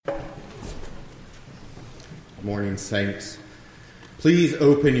Morning, saints. Please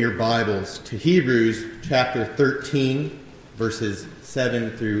open your Bibles to Hebrews chapter 13, verses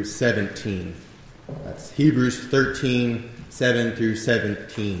 7 through 17. That's Hebrews 13, 7 through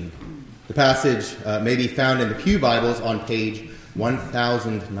 17. The passage may be found in the Pew Bibles on page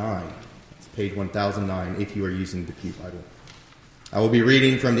 1009. It's page 1009 if you are using the Pew Bible. I will be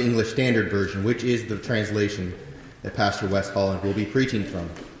reading from the English Standard Version, which is the translation that Pastor Wes Holland will be preaching from.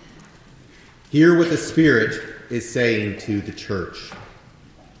 Hear what the Spirit is saying to the church.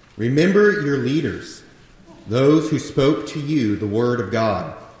 Remember your leaders, those who spoke to you the word of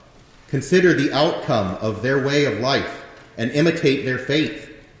God. Consider the outcome of their way of life and imitate their faith.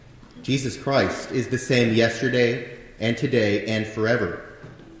 Jesus Christ is the same yesterday and today and forever.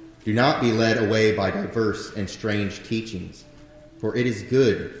 Do not be led away by diverse and strange teachings, for it is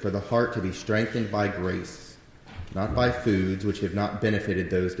good for the heart to be strengthened by grace, not by foods which have not benefited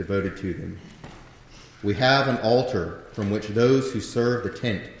those devoted to them. We have an altar from which those who serve the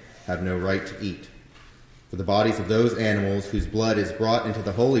tent have no right to eat. For the bodies of those animals whose blood is brought into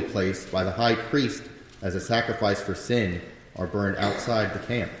the holy place by the high priest as a sacrifice for sin are burned outside the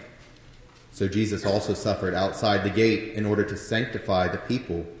camp. So Jesus also suffered outside the gate in order to sanctify the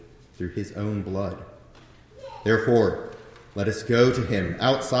people through his own blood. Therefore, let us go to him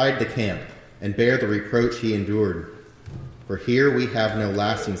outside the camp and bear the reproach he endured. For here we have no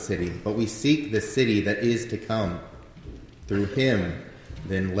lasting city, but we seek the city that is to come. Through him,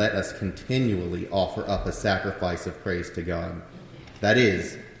 then let us continually offer up a sacrifice of praise to God. That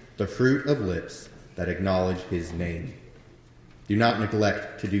is, the fruit of lips that acknowledge his name. Do not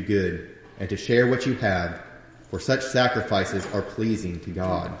neglect to do good and to share what you have, for such sacrifices are pleasing to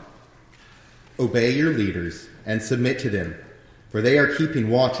God. Obey your leaders and submit to them, for they are keeping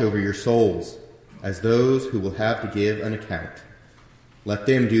watch over your souls, as those who will have to give an account. Let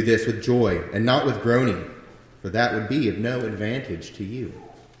them do this with joy and not with groaning, for that would be of no advantage to you.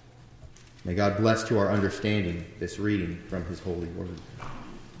 May God bless to our understanding this reading from his holy word.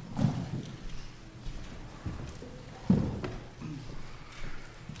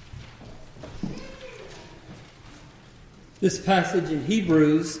 This passage in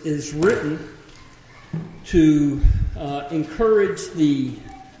Hebrews is written to encourage the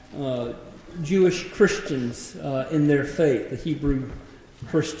Jewish Christians in their faith, the Hebrew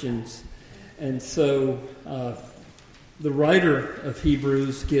Christians. And so the writer of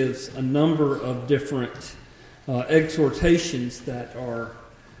Hebrews gives a number of different exhortations that are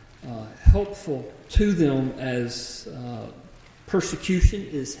helpful to them as persecution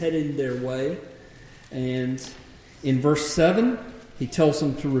is headed their way. And in verse 7, he tells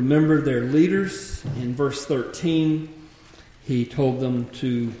them to remember their leaders. In verse 13, he told them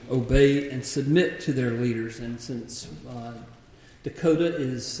to obey and submit to their leaders. And since Dakota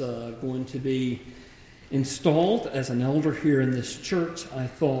is going to be installed as an elder here in this church, I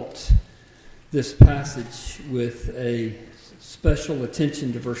thought this passage with a special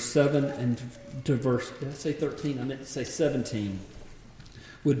attention to verse 7 and to verse, did I say 13? I meant to say 17,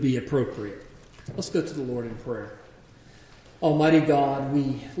 would be appropriate. Let's go to the Lord in prayer. Almighty God,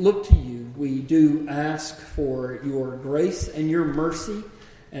 we look to you. We do ask for your grace and your mercy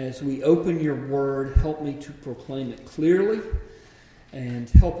as we open your word. Help me to proclaim it clearly and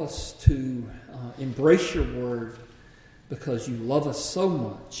help us to embrace your word because you love us so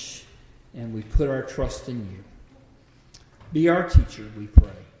much and we put our trust in you. Be our teacher, we pray.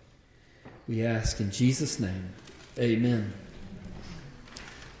 We ask in Jesus' name, amen.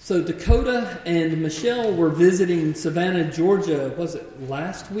 So Dakota and Michelle were visiting Savannah, Georgia, was it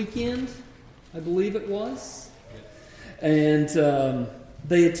last weekend? I believe it was. And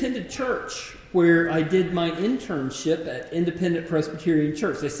they attended church where I did my internship at Independent Presbyterian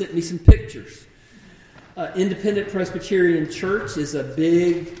Church. They sent me some pictures. Independent Presbyterian Church is a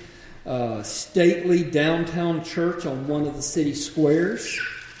big, stately downtown church on one of the city squares.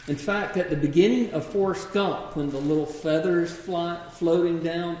 In fact, at the beginning of Forrest Gump, when the little feathers floating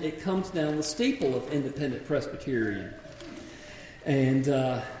down, it comes down the steeple of Independent Presbyterian. And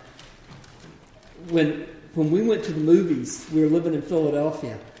when we went to the movies, we were living in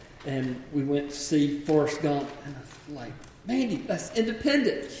Philadelphia, and we went to see Forrest Gump, and I was like, Mandy, that's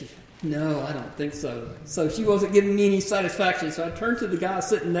Independent. No, I don't think so. So she wasn't giving me any satisfaction, so I turned to the guy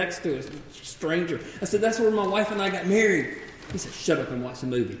sitting next to us, a stranger. I said, that's where my wife and I got married. He said, shut up and watch the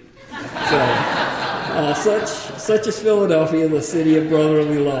movie. So, such is Philadelphia, the city of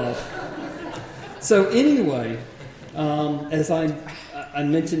brotherly love. So anyway, as I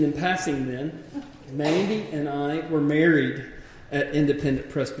mentioned in passing then, Mandy and I were married at Independent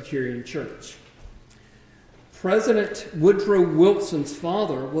Presbyterian Church. President Woodrow Wilson's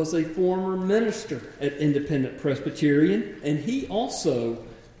father was a former minister at Independent Presbyterian, and he also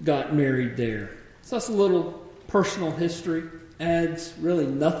got married there. So that's a little personal history. Adds really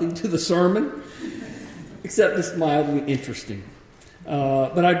nothing to the sermon, except it's mildly interesting.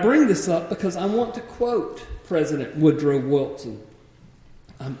 But I bring this up because I want to quote President Woodrow Wilson.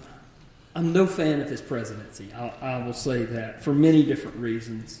 I'm no fan of his presidency. I will say that for many different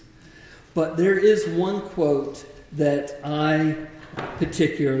reasons. But there is one quote that I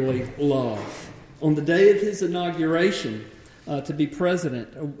particularly love. On the day of his inauguration to be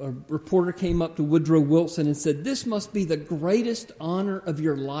president, a reporter came up to Woodrow Wilson and said, "This must be the greatest honor of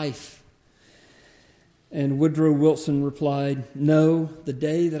your life." And Woodrow Wilson replied, "No, the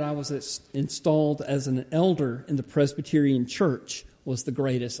day that I was installed as an elder in the Presbyterian Church was the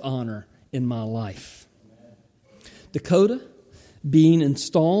greatest honor in my life." Dakota, being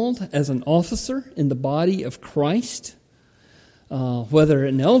installed as an officer in the body of Christ, whether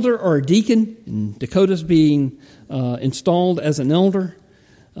an elder or a deacon, and Dakota's being installed as an elder,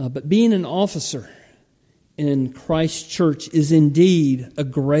 but being an officer in Christ's church is indeed a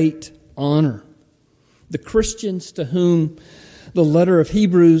great honor. The Christians to whom the letter of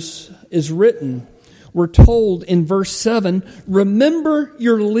Hebrews is written were told in verse 7, "Remember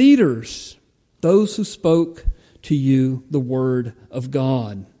your leaders, those who spoke to you the word of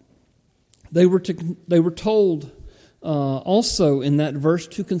God." They were told also in that verse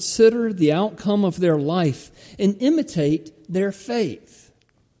to consider the outcome of their life and imitate their faith.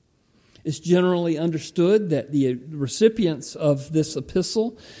 It's generally understood that the recipients of this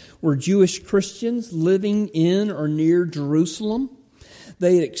epistle were Jewish Christians living in or near Jerusalem.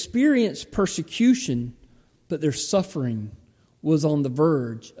 They had experienced persecution, but their suffering was on the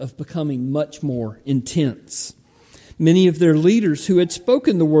verge of becoming much more intense. Many of their leaders who had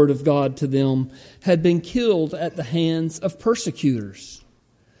spoken the word of God to them had been killed at the hands of persecutors.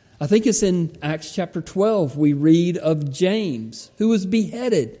 I think it's in Acts chapter 12 we read of James, who was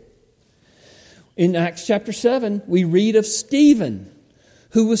beheaded. In Acts chapter 7 we read of Stephen,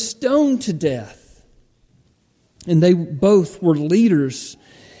 who was stoned to death. And they both were leaders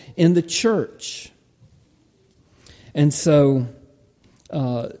in the church. And so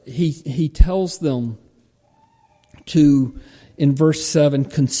he tells them to, in verse 7,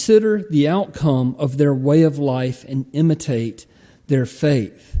 consider the outcome of their way of life and imitate their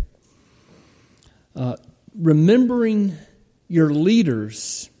faith. Remembering your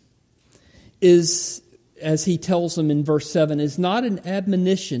leaders is, as he tells them in verse 7, is not an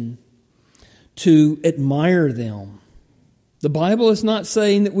admonition to admire them. The Bible is not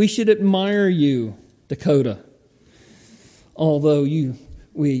saying that we should admire you, Dakota. Although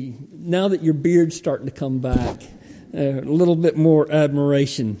now that your beard's starting to come back, a little bit more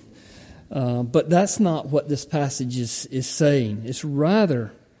admiration. But that's not what this passage is saying. It's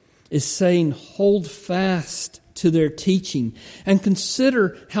rather is saying hold fast to their teaching and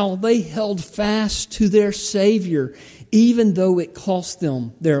consider how they held fast to their Savior, even though it cost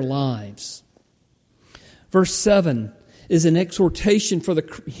them their lives. Verse 7 is an exhortation for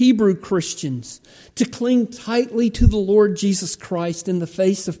the Hebrew Christians to cling tightly to the Lord Jesus Christ in the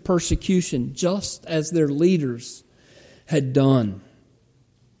face of persecution, just as their leaders had done.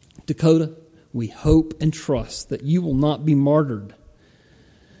 Dakota, we hope and trust that you will not be martyred,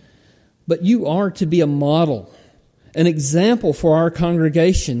 but you are to be a model, an example for our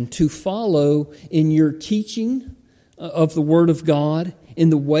congregation to follow in your teaching of the Word of God, in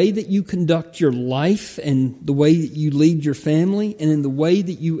the way that you conduct your life and the way that you lead your family, and in the way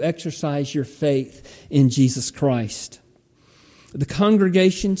that you exercise your faith in Jesus Christ. The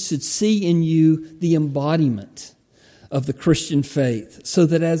congregation should see in you the embodiment of the Christian faith, so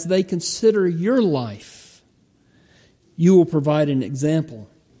that as they consider your life, you will provide an example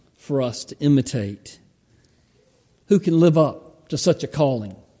for us to imitate. Who can live up to such a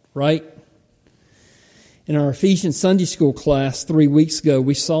calling, right? In our Ephesians Sunday School class 3 weeks ago,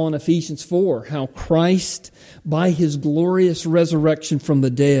 we saw in Ephesians 4 how Christ, by His glorious resurrection from the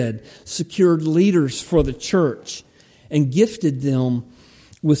dead, secured leaders for the church and gifted them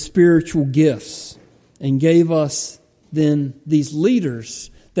with spiritual gifts, and gave us then these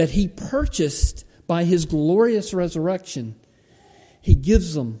leaders that He purchased by His glorious resurrection. He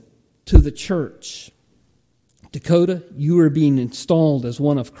gives them to the church. Dakota, you are being installed as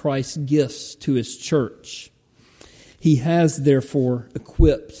one of Christ's gifts to His church. He has, therefore,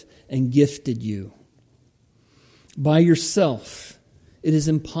 equipped and gifted you. By yourself, it is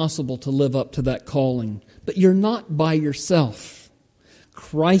impossible to live up to that calling. But you're not by yourself.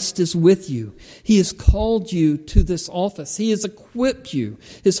 Christ is with you. He has called you to this office. He has equipped you.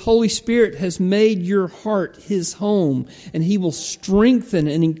 His Holy Spirit has made your heart His home, and He will strengthen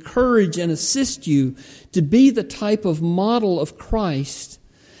and encourage and assist you to be the type of model of Christ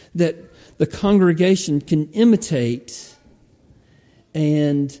that the congregation can imitate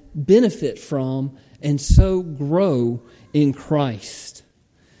and benefit from, and so grow in Christ.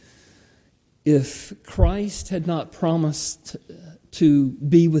 If Christ had not promised to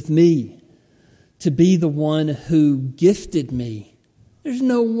be with me, to be the one who gifted me, there's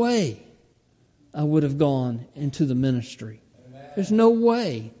no way I would have gone into the ministry. There's no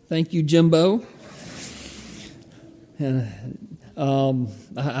way. Thank you, Jimbo.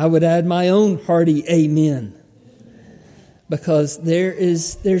 I would add my own hearty amen, because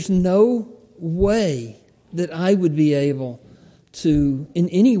there's no way that I would be able to in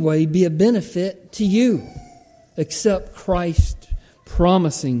any way be a benefit to you except Christ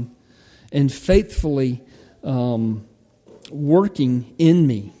promising and faithfully working in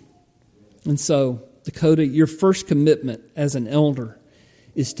me. And so, Dakota, your first commitment as an elder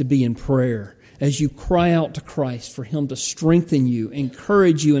is to be in prayer as you cry out to Christ for Him to strengthen you,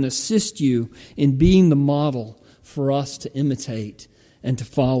 encourage you, and assist you in being the model for us to imitate and to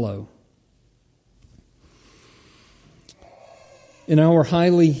follow. In our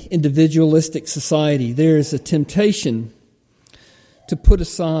highly individualistic society, there is a temptation to put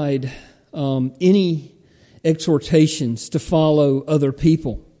aside any exhortations to follow other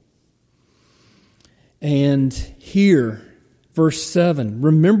people. And here, verse 7,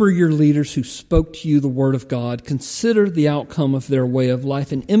 remember your leaders who spoke to you the word of God. Consider the outcome of their way of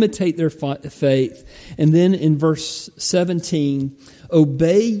life and imitate their faith. And then in verse 17,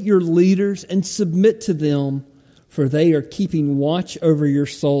 obey your leaders and submit to them, for they are keeping watch over your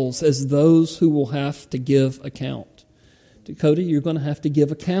souls as those who will have to give account. Dakota, you're going to have to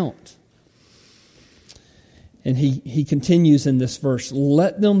give account. And he continues in this verse,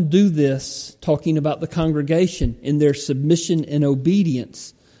 let them do this, talking about the congregation, in their submission and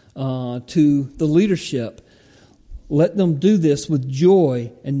obedience to the leadership. Let them do this with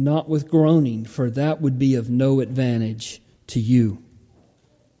joy and not with groaning, for that would be of no advantage to you.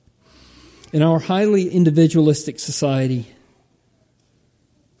 In our highly individualistic society,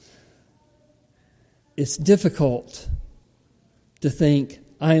 it's difficult to think,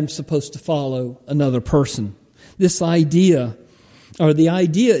 I am supposed to follow another person. This idea, or the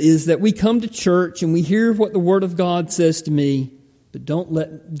idea is that we come to church and we hear what the Word of God says to me, but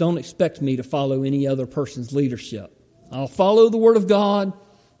don't expect me to follow any other person's leadership. I'll follow the Word of God.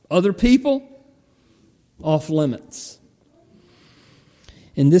 Other people, off limits.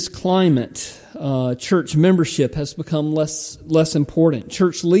 In this climate, church membership has become less important.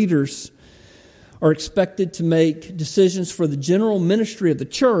 Church leaders are expected to make decisions for the general ministry of the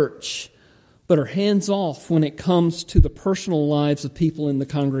church, but are hands-off when it comes to the personal lives of people in the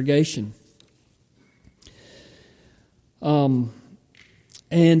congregation.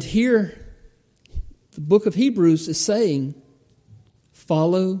 And here, the book of Hebrews is saying,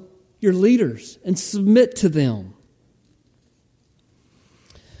 follow your leaders and submit to them.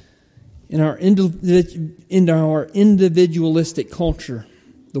 In our individualistic culture,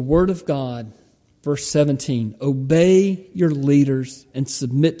 the Word of God, verse 17, obey your leaders and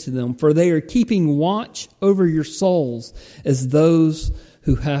submit to them, for they are keeping watch over your souls as those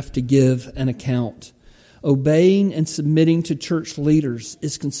who have to give an account. Obeying and submitting to church leaders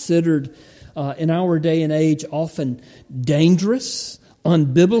is considered, in our day and age, often dangerous,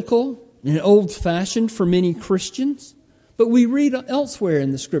 unbiblical, and old-fashioned for many Christians. But we read elsewhere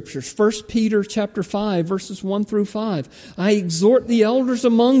in the Scriptures, 1 Peter chapter 5, verses 1 through 5. I exhort the elders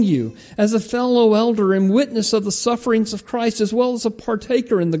among you as a fellow elder and witness of the sufferings of Christ, as well as a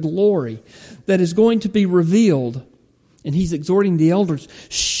partaker in the glory that is going to be revealed. And he's exhorting the elders,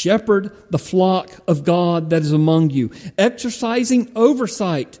 shepherd the flock of God that is among you, exercising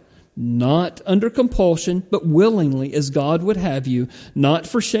oversight, not under compulsion, but willingly, as God would have you, not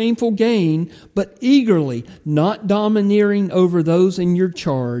for shameful gain, but eagerly, not domineering over those in your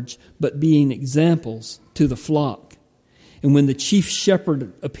charge, but being examples to the flock. And when the chief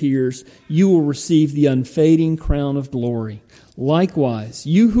shepherd appears, you will receive the unfading crown of glory. Likewise,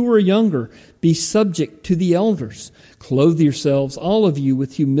 you who are younger, be subject to the elders. Clothe yourselves, all of you,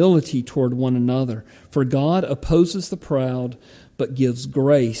 with humility toward one another. For God opposes the proud, but gives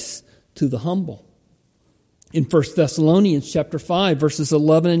grace to the humble. In 1 Thessalonians chapter 5, verses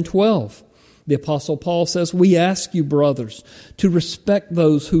 11 and 12, the Apostle Paul says, we ask you, brothers, to respect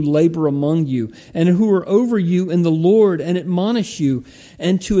those who labor among you and who are over you in the Lord and admonish you,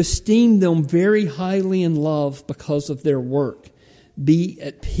 and to esteem them very highly in love because of their work. be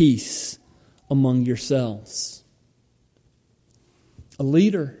at peace among yourselves. A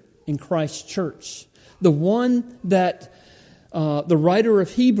leader in Christ's church, the one that the writer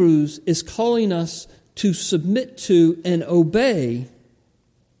of Hebrews is calling us to submit to and obey,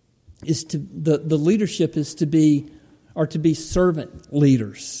 is to the leadership is to be servant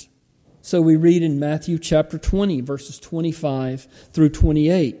leaders. So we read in Matthew chapter 20, verses 25 through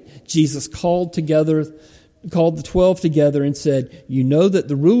 28, Jesus called the 12 together and said, "You know that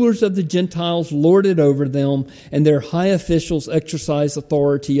the rulers of the Gentiles lord it over them, and their high officials exercise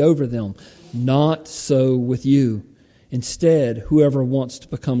authority over them. Not so with you. Instead, whoever wants to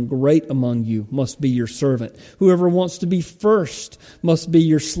become great among you must be your servant. Whoever wants to be first must be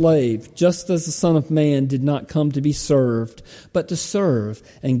your slave, just as the Son of Man did not come to be served, but to serve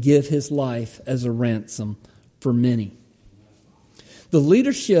and give his life as a ransom for many." The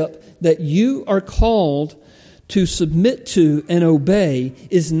leadership that you are called to submit to and obey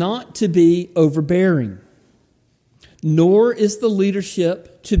is not to be overbearing, nor is the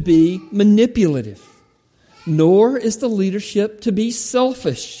leadership to be manipulative. Nor is the leadership to be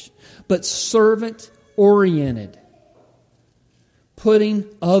selfish, but servant-oriented, putting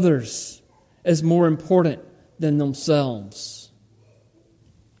others as more important than themselves.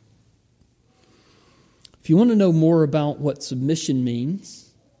 If you want to know more about what submission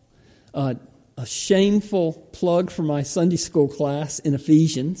means, a shameful plug for my Sunday school class in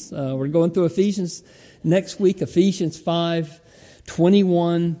Ephesians. We're going through Ephesians next week, Ephesians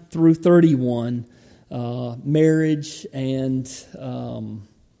 5:21 through 31. Marriage and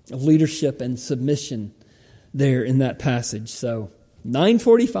leadership and submission there in that passage. So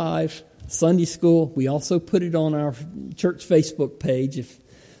 9:45 Sunday school. We also put it on our church Facebook page.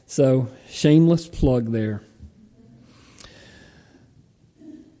 So shameless plug there.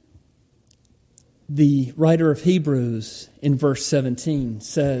 The writer of Hebrews in verse 17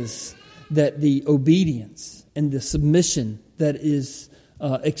 says that the obedience and the submission that is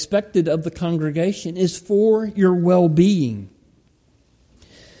expected of the congregation is for your well-being.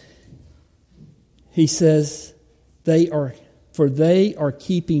 He says, they are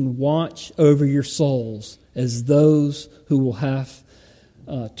keeping watch over your souls as those who will have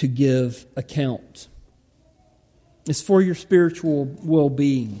to give account. It's for your spiritual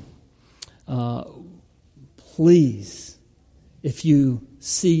well-being. Please, if you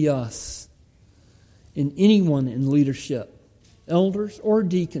see us in anyone in leadership, elders or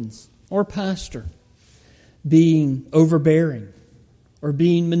deacons or pastor, being overbearing or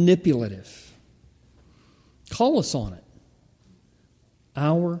being manipulative, call us on it.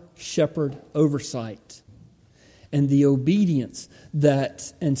 Our shepherd oversight and the obedience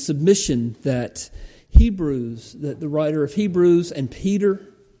that and submission that the writer of Hebrews and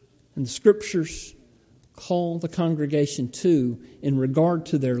Peter and the Scriptures call the congregation to in regard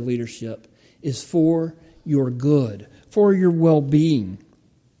to their leadership is for your good, for your well-being.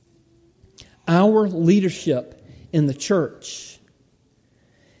 Our leadership in the church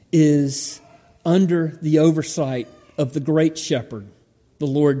is under the oversight of the great shepherd, the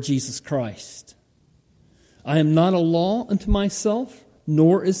Lord Jesus Christ. I am not a law unto myself,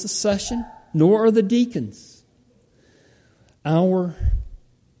 nor is the session, nor are the deacons. Our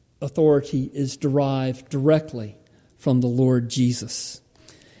authority is derived directly from the Lord Jesus.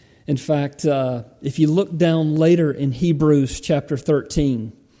 In fact, if you look down later in Hebrews chapter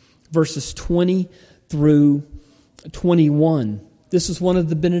 13, verses 20 through 21, this is one of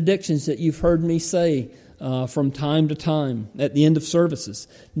the benedictions that you've heard me say from time to time at the end of services.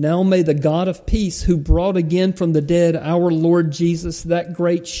 Now may the God of peace, who brought again from the dead our Lord Jesus, that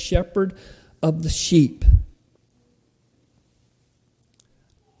great shepherd of the sheep.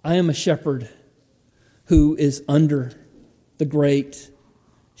 I am a shepherd who is under the great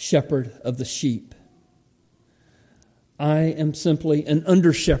shepherd of the sheep. I am simply an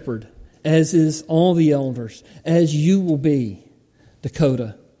under-shepherd, as is all the elders, as you will be,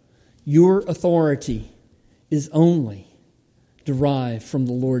 Dakota. Your authority is only derived from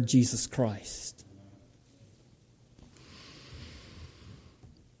the Lord Jesus Christ.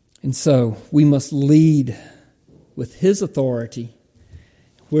 And so we must lead with His authority.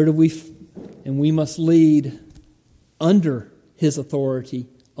 And we must lead under His authority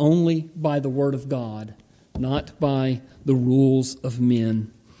only by the Word of God, not by the rules of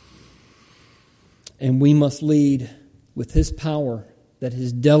men. And we must lead with His power that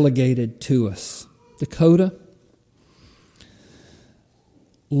is delegated to us. Dakota,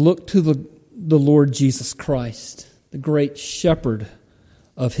 look to the Lord Jesus Christ, the great shepherd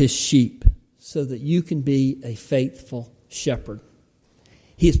of His sheep, so that you can be a faithful shepherd.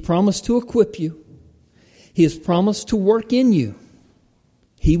 He has promised to equip you. He has promised to work in you.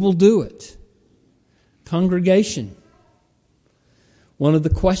 He will do it. Congregation, one of the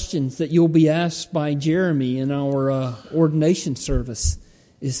questions that you'll be asked by Jeremy in our ordination service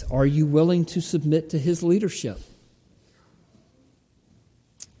is, are you willing to submit to his leadership?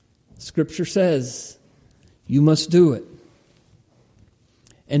 Scripture says you must do it.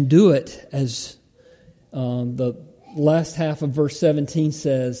 And do it, as the last half of verse 17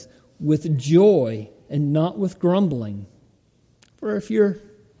 says, with joy and not with grumbling. For if you're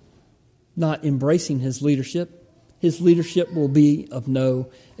not embracing his leadership will be of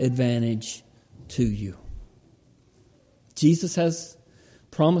no advantage to you. Jesus has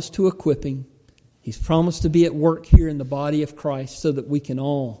promised to equip him. He's promised to be at work here in the body of Christ so that we can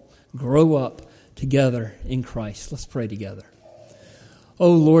all grow up together in Christ. Let's pray together.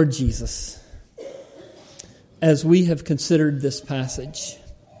 Oh Lord Jesus, as we have considered this passage,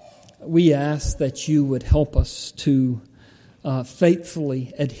 we ask that you would help us to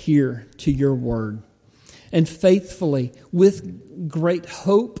faithfully adhere to your word, and faithfully, with great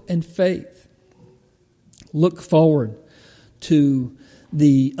hope and faith, look forward to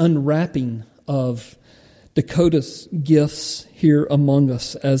the unwrapping of Dakota's gifts here among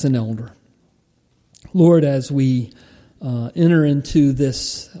us as an elder. Lord, as we enter into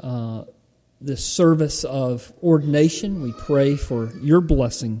this service of ordination, we pray for your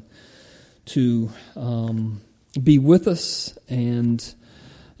blessing to be with us and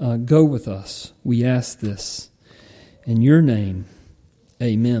go with us. We ask this in your name.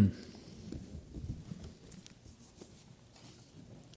 Amen.